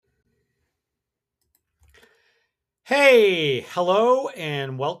Hey, hello,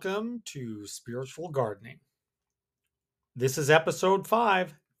 and welcome to Spiritual Gardening. This is episode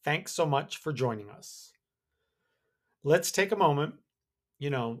 5. Thanks so much for joining us. Let's take a moment,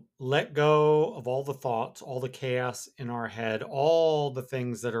 let go of all the thoughts, all the chaos in our head, all the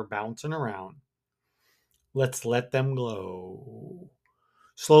things that are bouncing around. Let's let them glow.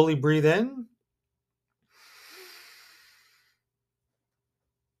 Slowly breathe in,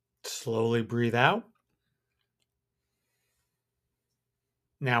 slowly breathe out.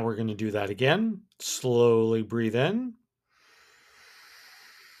 Now we're going to do that again. Slowly breathe in,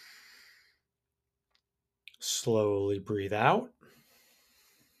 slowly breathe out.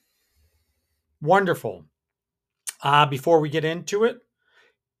 Wonderful. Before we get into it,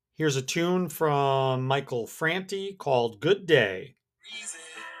 here's a tune from Michael Franti called Good Day.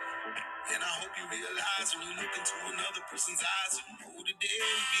 And I hope you realize when you look into another person's eyes, you know today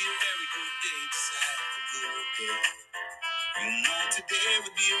would be a very good day. Just to have a good day. You know today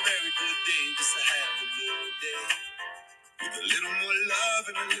would be a very good day. Just to have a good day. With a little more love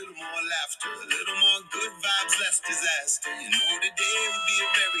and a little more laughter, a little more good vibes, less disaster. You know today would be a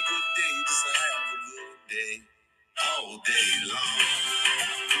very good day. Just to have a good day. All day long.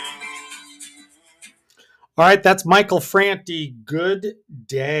 All right, that's Michael Franti. Good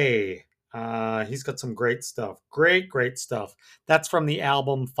day. He's got some great stuff. Great stuff. That's from the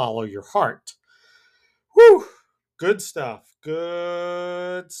album Follow Your Heart. Whew. Good stuff.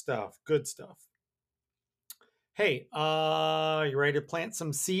 Good stuff. Good stuff. Hey, you ready to plant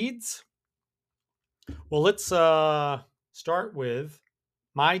some seeds? Well, let's start with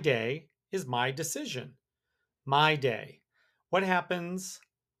my day is my decision. My day. What happens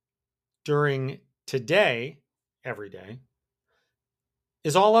during today, every day,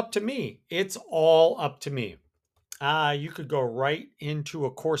 is all up to me. It's all up to me. You could go right into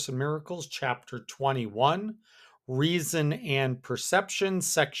A Course in Miracles, chapter 21, Reason and Perception,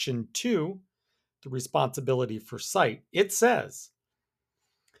 section 2, the responsibility for sight. It says,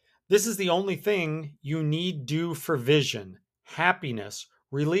 this is the only thing you need do for vision, happiness,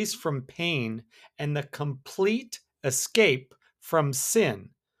 release from pain, and the complete escape from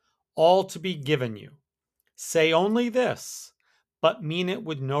sin, all to be given you. Say only this, but mean it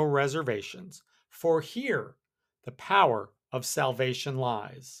with no reservations, for here the power of salvation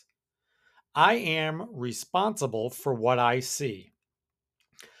lies. I am responsible for what I see.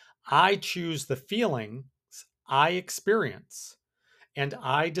 I choose the feelings I experience, and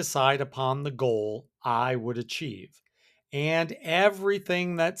I decide upon the goal I would achieve. And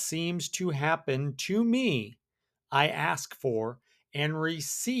everything that seems to happen to me, I ask for and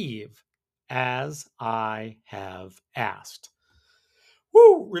receive as I have asked.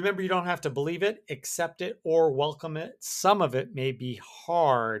 Woo! Remember, you don't have to believe it, accept it, or welcome it. Some of it may be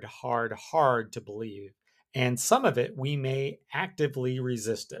hard to believe. And some of it, we may actively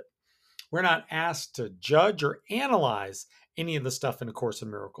resist it. We're not asked to judge or analyze any of the stuff in A Course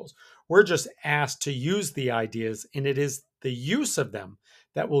in Miracles. We're just asked to use the ideas, and it is the use of them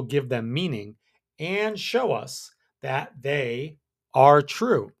that will give them meaning and show us that they are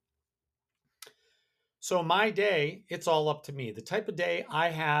true. So, my day, it's all up to me. The type of day I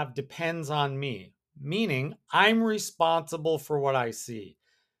have depends on me, meaning I'm responsible for what I see.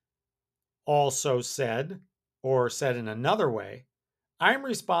 Also said, or said in another way, I'm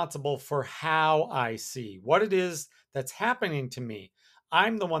responsible for how I see, what it is that's happening to me.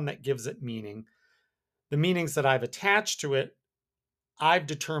 I'm the one that gives it meaning. The meanings that I've attached to it, I've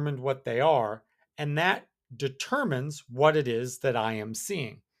determined what they are, and that determines what it is that I am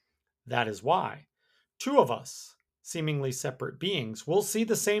seeing. That is why two of us, seemingly separate beings, will see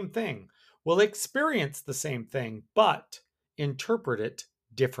the same thing, will experience the same thing, but interpret it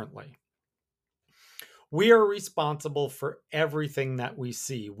differently. We are responsible for everything that we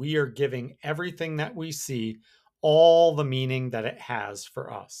see. We are giving everything that we see all the meaning that it has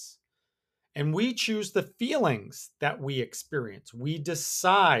for us. And we choose the feelings that we experience. We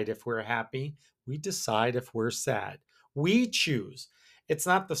decide if we're happy. We decide if we're sad. We choose. It's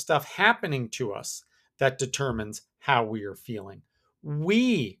not the stuff happening to us that determines how we are feeling.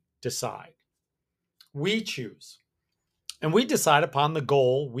 We decide. We choose. And we decide upon the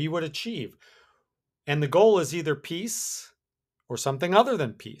goal we would achieve. And the goal is either peace or something other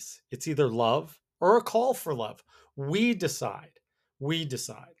than peace. It's either love or a call for love. We decide. We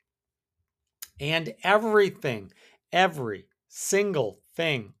decide. And everything, every single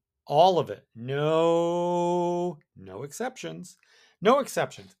thing, all of it, no exceptions, no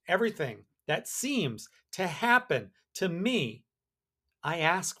exceptions. Everything that seems to happen to me, I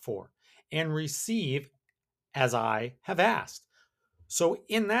ask for and receive as I have asked. So,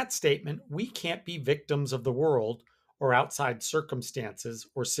 in that statement, we can't be victims of the world or outside circumstances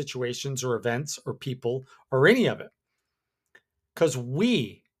or situations or events or people or any of it. Because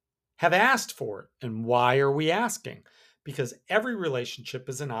we have asked for it. And why are we asking? Because every relationship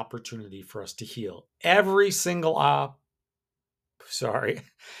is an opportunity for us to heal. Every single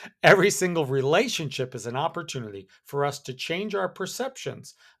relationship is an opportunity for us to change our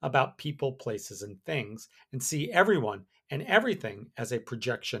perceptions about people, places, and things and see everyone and everything as a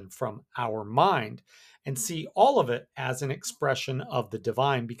projection from our mind and see all of it as an expression of the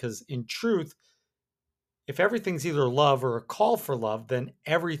divine. Because in truth, if everything's either love or a call for love, then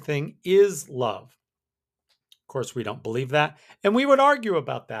everything is love. Of course, we don't believe that, and we would argue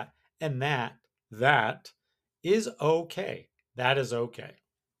about that, and that is okay. That is okay.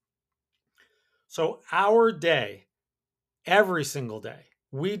 So our day, every single day,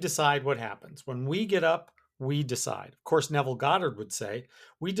 we decide what happens. When we get up, we decide. Of course, Neville Goddard would say,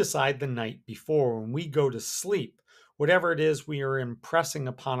 we decide the night before. When we go to sleep, whatever it is we are impressing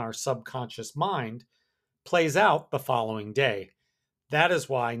upon our subconscious mind plays out the following day. That is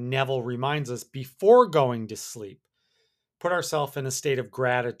why Neville reminds us before going to sleep, put ourselves in a state of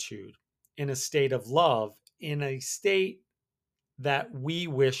gratitude, in a state of love, in a state that we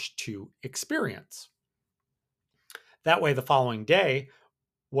wish to experience. That way, the following day,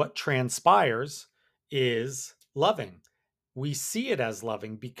 what transpires is loving. We see it as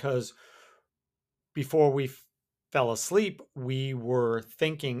loving because before we fell asleep, we were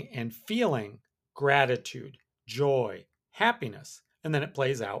thinking and feeling gratitude, joy, happiness, and then it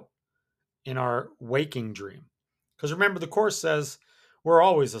plays out in our waking dream. Because remember, the Course says we're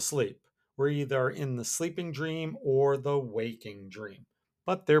always asleep. We're either in the sleeping dream or the waking dream,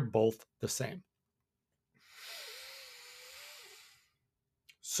 but they're both the same.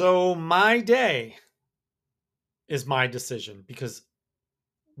 So my day is my decision because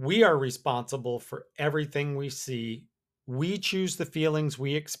we are responsible for everything we see. We choose the feelings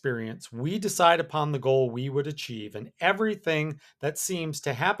we experience. We decide upon the goal we would achieve. And everything that seems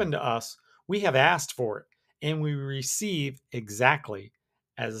to happen to us, we have asked for it. And we receive exactly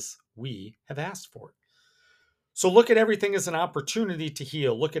as we have asked for it. So look at everything as an opportunity to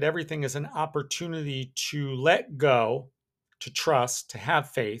heal. Look at everything as an opportunity to let go, to trust, to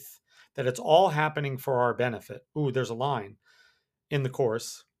have faith that it's all happening for our benefit. Ooh, there's a line in the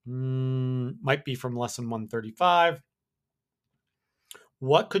Course. Might be from lesson 135.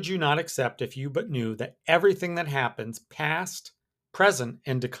 What could you not accept if you but knew that everything that happens, past, present,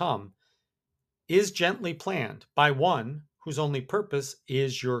 and to come, is gently planned by one whose only purpose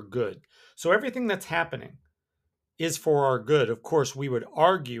is your good? So everything that's happening is for our good. Of course, we would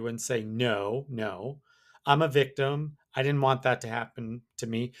argue and say, no, I'm a victim. I didn't want that to happen to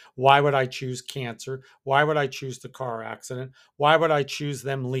me. Why would I choose cancer? Why would I choose the car accident? Why would I choose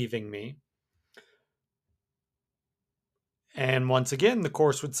them leaving me? And once again, the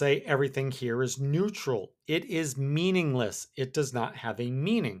Course would say everything here is neutral. It is meaningless. It does not have a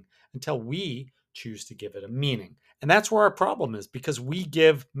meaning until we choose to give it a meaning. And that's where our problem is, because we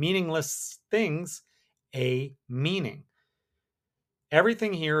give meaningless things a meaning.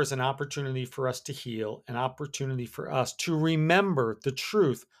 Everything here is an opportunity for us to heal, an opportunity for us to remember the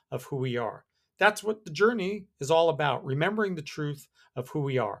truth of who we are. That's what the journey is all about, remembering the truth of who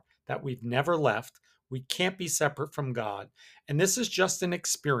we are, that we've never left. We can't be separate from God. And this is just an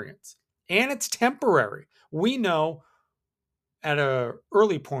experience. And it's temporary. We know at an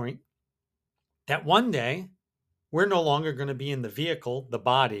early point that one day we're no longer going to be in the vehicle, the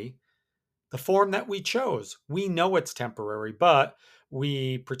body, the form that we chose. We know it's temporary, but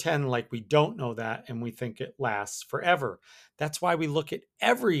we pretend like we don't know that and we think it lasts forever. That's why we look at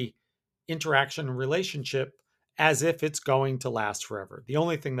every interaction and relationship as if it's going to last forever. The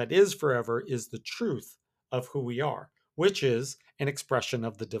only thing that is forever is the truth of who we are, which is an expression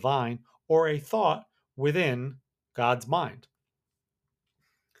of the divine or a thought within God's mind.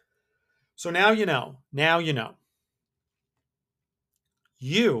 So now you know. Now you know.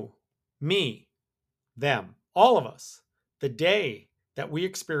 You, me, them, all of us. The day that we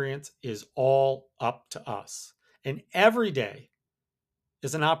experience is all up to us. And every day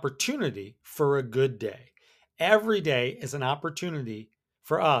is an opportunity for a good day. Every day is an opportunity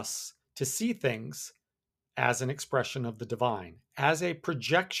for us to see things as an expression of the divine, as a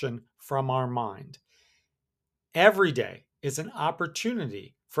projection from our mind. Every day is an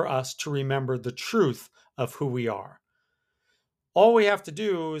opportunity for us to remember the truth of who we are. All we have to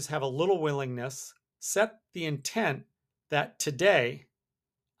do is have a little willingness, set the intent that today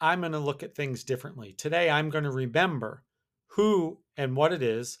I'm going to look at things differently. Today I'm going to remember who and what it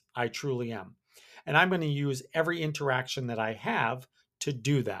is I truly am. And I'm going to use every interaction that I have to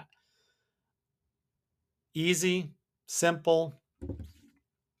do that. Easy? simple.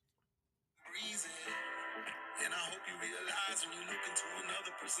 And I hope you realize when you look into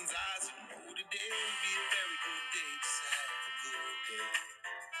another person's eyes, you know today would be a very good day just to have a good day.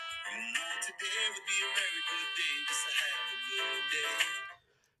 You know today would be a very good day just to have a good day.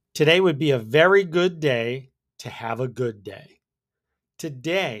 Today would be a very good day to have a good day.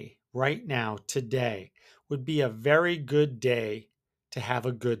 Today, right now, today would be a very good day to have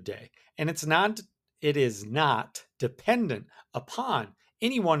a good day. And it is not dependent upon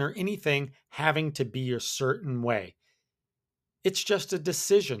anyone or anything having to be a certain way. It's just a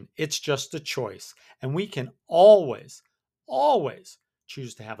decision. It's just a choice. And we can always, always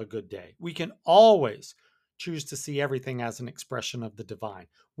choose to have a good day. We can always choose to see everything as an expression of the divine.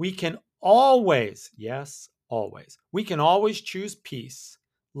 We can always, yes, always, we can always choose peace,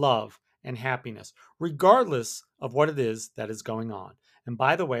 love, and happiness, regardless of what it is that is going on. And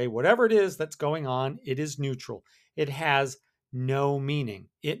by the way, whatever it is that's going on, it is neutral. It has no meaning.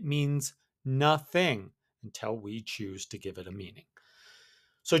 It means nothing until we choose to give it a meaning.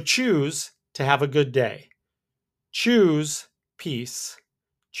 So choose to have a good day. Choose peace.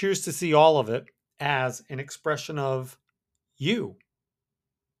 Choose to see all of it as an expression of you,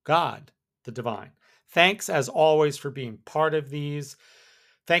 God, the divine. Thanks as always for being part of these.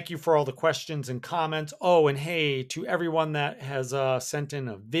 Thank you for all the questions and comments. Oh, and hey, to everyone that has sent in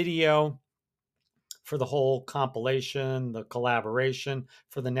a video for the whole compilation, the collaboration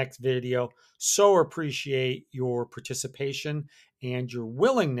for the next video. So appreciate your participation and your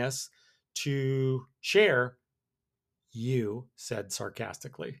willingness to share, you said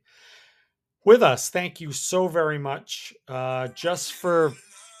sarcastically, with us. Thank you so very much just for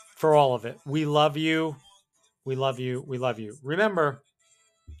all of it. We love you. We love you. We love you. Remember,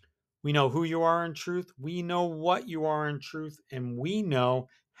 we know who you are in truth. We know what you are in truth. And we know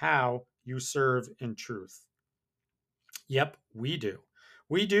how you serve in truth. Yep, we do.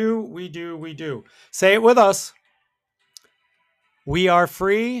 We do, we do, we do. Say it with us. We are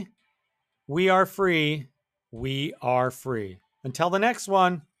free. We are free. We are free. Until the next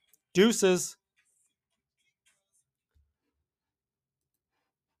one, deuces.